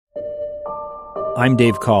I'm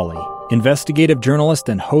Dave Cawley, investigative journalist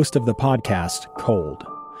and host of the podcast Cold.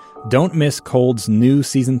 Don't miss Cold's new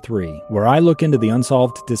Season 3, where I look into the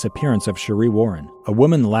unsolved disappearance of Sheree Warren, a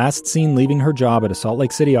woman last seen leaving her job at a Salt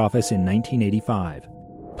Lake City office in 1985.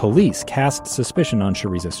 Police cast suspicion on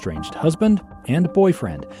Sheree's estranged husband and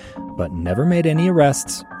boyfriend, but never made any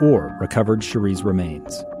arrests or recovered Sheree's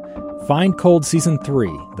remains. Find Cold Season 3,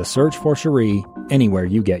 The Search for Sheree, anywhere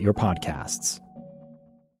you get your podcasts.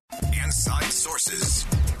 Inside Sources.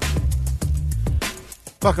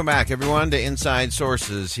 Welcome back, everyone, to Inside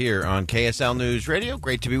Sources here on KSL News Radio.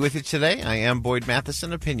 Great to be with you today. I am Boyd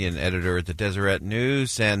Matheson, opinion editor at the Deseret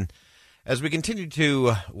News, and as we continue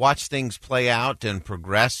to watch things play out and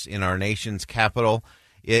progress in our nation's capital,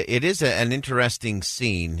 it is an interesting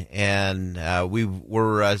scene, and we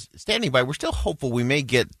were standing by. We're still hopeful we may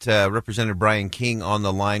get Representative Brian King on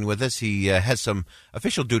the line with us. He has some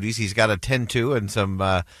official duties he's got to attend to, and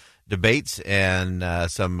some debates and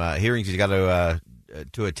some hearings he's got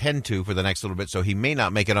to attend to for the next little bit, so he may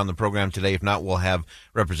not make it on the program today. If not, we'll have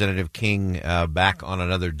Representative King back on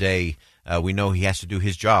another day. We know he has to do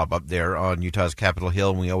his job up there on Utah's Capitol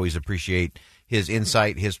Hill, and we always appreciate his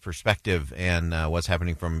insight, his perspective, and what's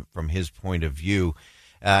happening from his point of view.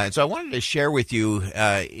 And so I wanted to share with you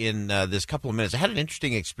in this couple of minutes. I had an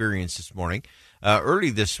interesting experience this morning. Early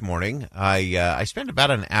this morning, I spent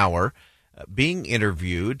about an hour being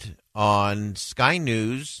interviewed on Sky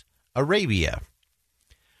News Arabia.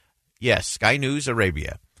 Yes, Sky News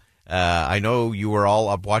Arabia. I know you were all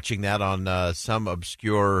up watching that on some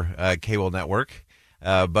obscure cable network,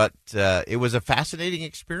 but it was a fascinating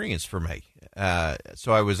experience for me.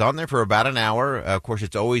 So I was on there for about an hour. Of course,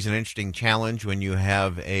 it's always an interesting challenge when you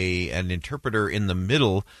have an interpreter in the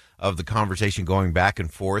middle of the conversation going back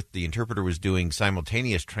and forth. The interpreter was doing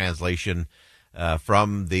simultaneous translation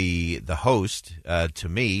from the host to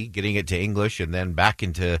me, getting it to English and then back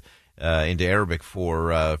into Arabic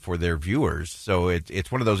for their viewers. So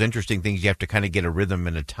it's one of those interesting things. You have to kind of get a rhythm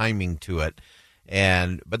and a timing to it.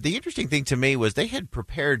 But the interesting thing to me was they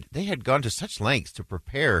had gone to such lengths to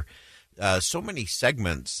prepare so many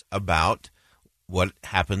segments about what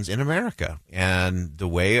happens in America and the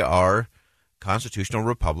way our constitutional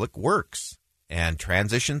republic works and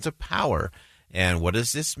transitions of power and what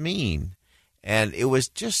does this mean. And it was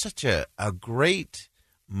just such a great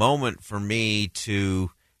moment for me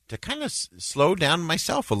to kind of slow down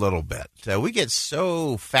myself a little bit. We get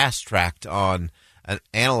so fast-tracked on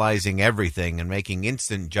analyzing everything and making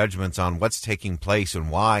instant judgments on what's taking place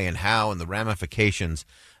and why and how and the ramifications.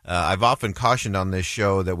 I've often cautioned on this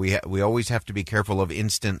show that we always have to be careful of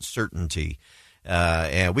instant certainty.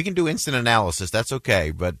 And we can do instant analysis, that's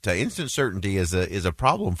okay, but instant certainty is a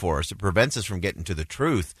problem for us. It prevents us from getting to the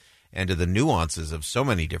truth and to the nuances of so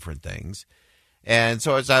many different things. And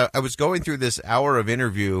so as I was going through this hour of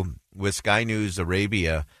interview with Sky News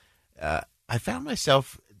Arabia, I found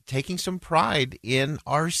myself taking some pride in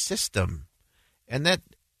our system, and that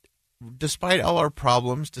despite all our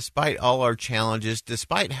problems, despite all our challenges,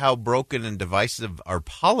 despite how broken and divisive our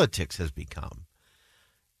politics has become,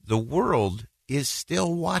 the world is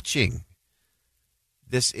still watching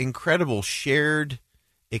this incredible shared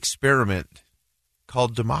experiment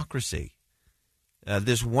called democracy.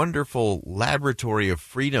 This wonderful laboratory of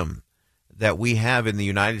freedom that we have in the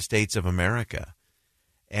United States of America.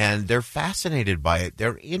 And they're fascinated by it.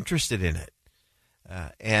 They're interested in it.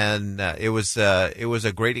 And it was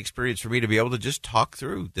a great experience for me to be able to just talk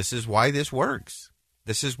through. This is why this works.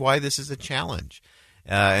 This is why this is a challenge.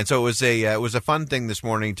 And so it was a fun thing this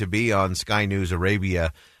morning to be on Sky News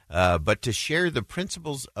Arabia, but to share the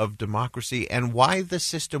principles of democracy and why the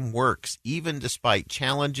system works, even despite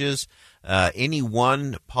challenges, any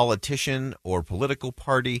one politician or political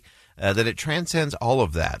party, that it transcends all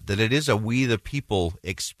of that, that it is a we the people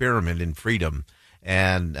experiment in freedom.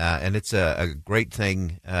 And it's a great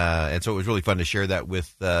thing. And so it was really fun to share that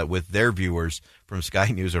with their viewers from Sky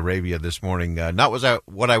News Arabia this morning. Not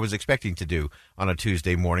what I was expecting to do on a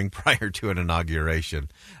Tuesday morning prior to an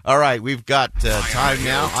inauguration. All right, we've got time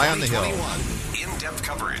now. Eye on the Hill. In-depth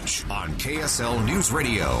coverage on KSL News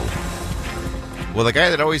Radio. Well, the guy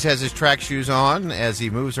that always has his track shoes on as he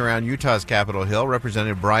moves around Utah's Capitol Hill,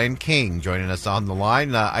 Representative Brian King, joining us on the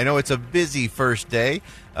line. I know it's a busy first day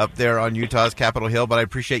up there on Utah's Capitol Hill, but I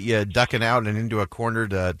appreciate you ducking out and into a corner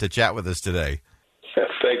to chat with us today.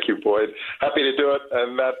 Thank you, Boyd. Happy to do it,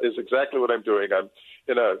 and that is exactly what I'm doing. I'm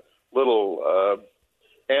in a little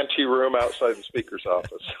ante-room outside the Speaker's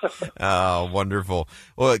office. Oh, wonderful.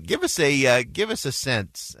 Well, give us a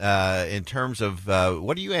sense in terms of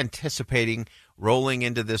what are you anticipating rolling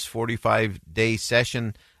into this 45-day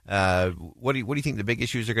session. What do you think the big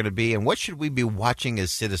issues are going to be, and what should we be watching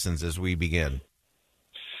as citizens as we begin?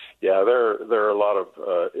 Yeah, there are a lot of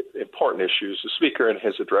important issues. The Speaker in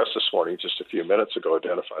his address this morning, just a few minutes ago,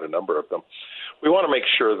 identified a number of them. We want to make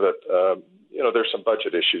sure that, there's some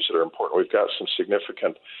budget issues that are important. We've got some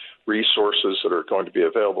significant resources that are going to be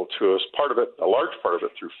available to us, a large part of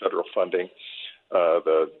it through federal funding.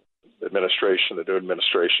 The new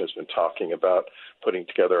administration has been talking about putting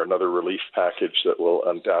together another relief package that will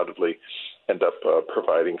undoubtedly end up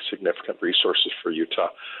providing significant resources for Utah.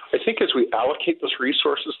 I think as we allocate those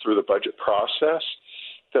resources through the budget process,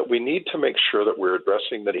 that we need to make sure that we're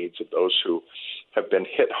addressing the needs of those who have been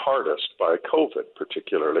hit hardest by COVID,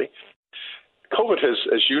 particularly. COVID has,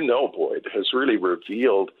 as you know, Boyd, has really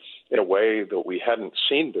revealed in a way that we hadn't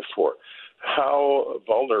seen before how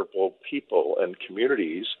vulnerable people and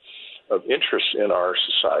communities of interest in our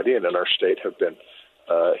society and in our state have been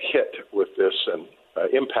hit with this and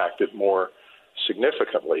impacted more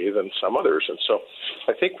significantly than some others. And so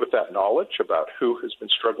I think with that knowledge about who has been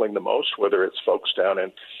struggling the most, whether it's folks down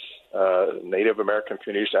in Native American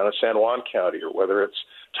communities down in San Juan County, or whether it's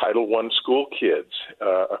Title I school kids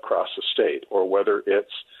across the state, or whether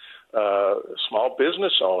it's small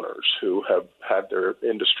business owners who have had their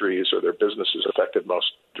industries or their businesses affected most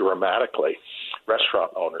dramatically,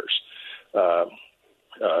 restaurant owners,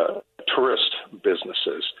 tourist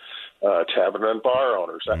businesses, tavern and bar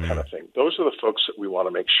owners, that kind of thing. Those are the folks that we want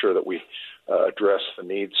to make sure that we address the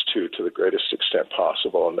needs to the greatest extent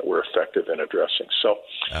possible, and that we're effective in addressing. So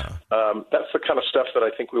that's the kind of stuff that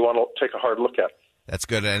I think we want to take a hard look at. That's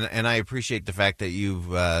good, and I appreciate the fact that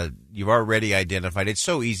you've already identified. It's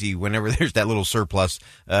so easy whenever there's that little surplus.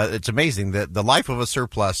 It's amazing that the life of a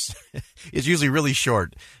surplus is usually really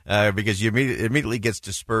short because it immediately gets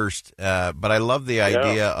dispersed. But I love the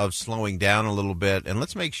idea of slowing down a little bit, and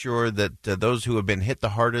let's make sure that those who have been hit the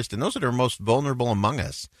hardest and those that are most vulnerable among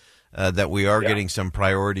us, that we are getting some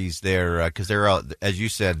priorities there, because there are, as you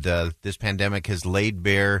said, this pandemic has laid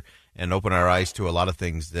bare and opened our eyes to a lot of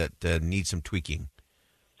things that need some tweaking.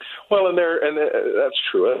 Well, that's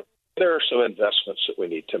true. There are some investments that we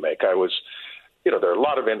need to make. There are a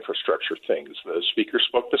lot of infrastructure things. The Speaker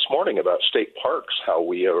spoke this morning about state parks, how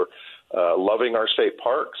we are loving our state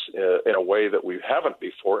parks in a way that we haven't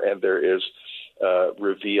before, and there is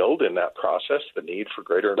revealed in that process the need for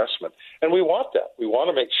greater investment. And we want that. We want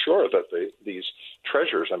to make sure that these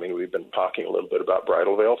treasures, we've been talking a little bit about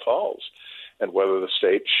Bridal Veil Falls, and whether the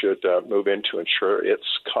state should move in to ensure its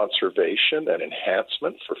conservation and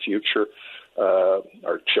enhancement for future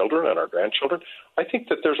our children and our grandchildren. I think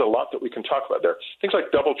that there's a lot that we can talk about there. Things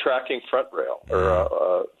like double tracking front rail,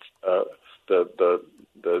 or the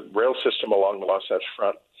rail system along the Wasatch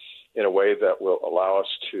Front in a way that will allow us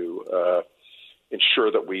to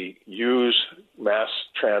ensure that we use mass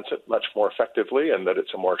transit much more effectively, and that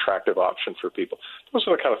it's a more attractive option for people. Those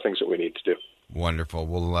are the kind of things that we need to do. Wonderful.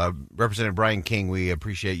 Well, Representative Brian King, we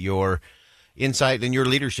appreciate your insight and your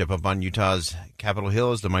leadership up on Utah's Capitol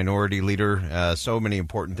Hill as the minority leader. So many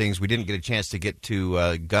important things. We didn't get a chance to get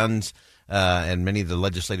to guns and many of the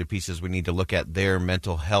legislative pieces we need to look at there,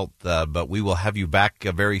 mental health, but we will have you back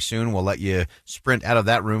very soon. We'll let you sprint out of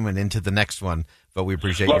that room and into the next one, but we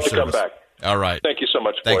appreciate your service. Love to come back. All right. Thank you so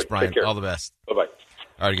much, Boyd. Thanks, Brian. Take care. All the best. Bye-bye.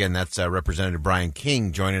 All right, again, that's Representative Brian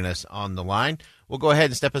King joining us on the line. We'll go ahead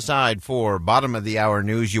and step aside for bottom of the hour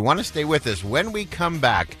news. You want to stay with us. When we come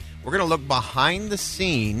back, we're going to look behind the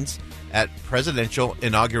scenes at presidential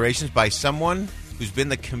inaugurations by someone who's been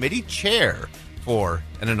the committee chair for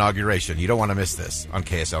an inauguration. You don't want to miss this on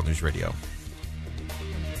KSL News Radio.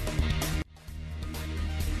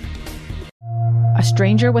 A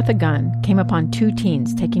stranger with a gun came upon two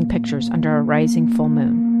teens taking pictures under a rising full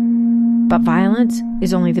moon. But violence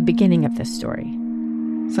is only the beginning of this story.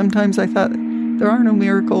 Sometimes I thought, there are no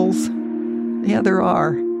miracles. Yeah, there are,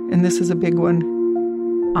 and this is a big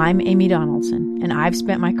one. I'm Amy Donaldson, and I've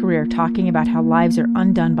spent my career talking about how lives are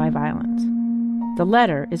undone by violence. The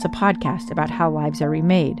Letter is a podcast about how lives are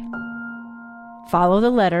remade. Follow The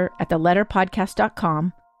Letter at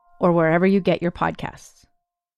theletterpodcast.com or wherever you get your podcasts.